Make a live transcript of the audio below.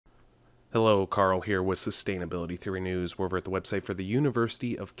Hello, Carl here with Sustainability Theory News. We're over at the website for the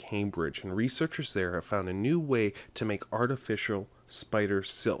University of Cambridge, and researchers there have found a new way to make artificial spider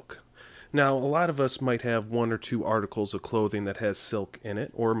silk. Now, a lot of us might have one or two articles of clothing that has silk in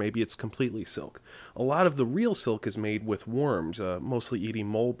it, or maybe it's completely silk. A lot of the real silk is made with worms, mostly eating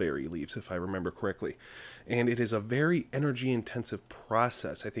mulberry leaves, if I remember correctly. And it is a very energy-intensive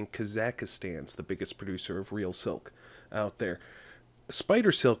process. I think Kazakhstan's the biggest producer of real silk out there.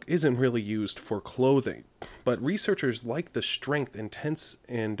 Spider silk isn't really used for clothing, but researchers like the strength and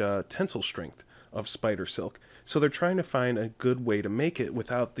tensile strength of spider silk, so they're trying to find a good way to make it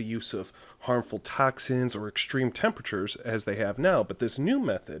without the use of harmful toxins or extreme temperatures as they have now. But this new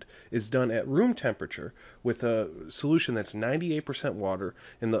method is done at room temperature with a solution that's 98% water,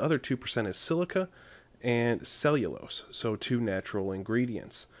 and the other 2% is silica and cellulose, so two natural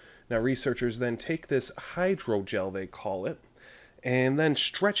ingredients. Now researchers then take this hydrogel, they call it, and then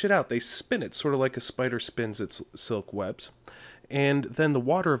stretch it out. They spin it, sort of like a spider spins its silk webs. And then the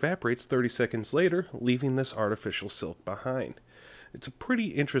water evaporates 30 seconds later, leaving this artificial silk behind. It's a pretty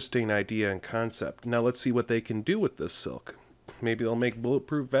interesting idea and concept. Now let's see what they can do with this silk. Maybe they'll make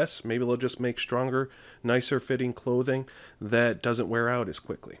bulletproof vests. Maybe they'll just make stronger, nicer fitting clothing that doesn't wear out as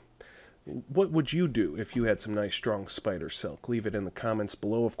quickly. What would you do if you had some nice strong spider silk? Leave it in the comments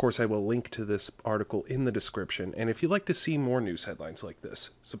below. Of course, I will link to this article in the description. And if you'd like to see more news headlines like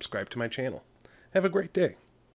this, subscribe to my channel. Have a great day.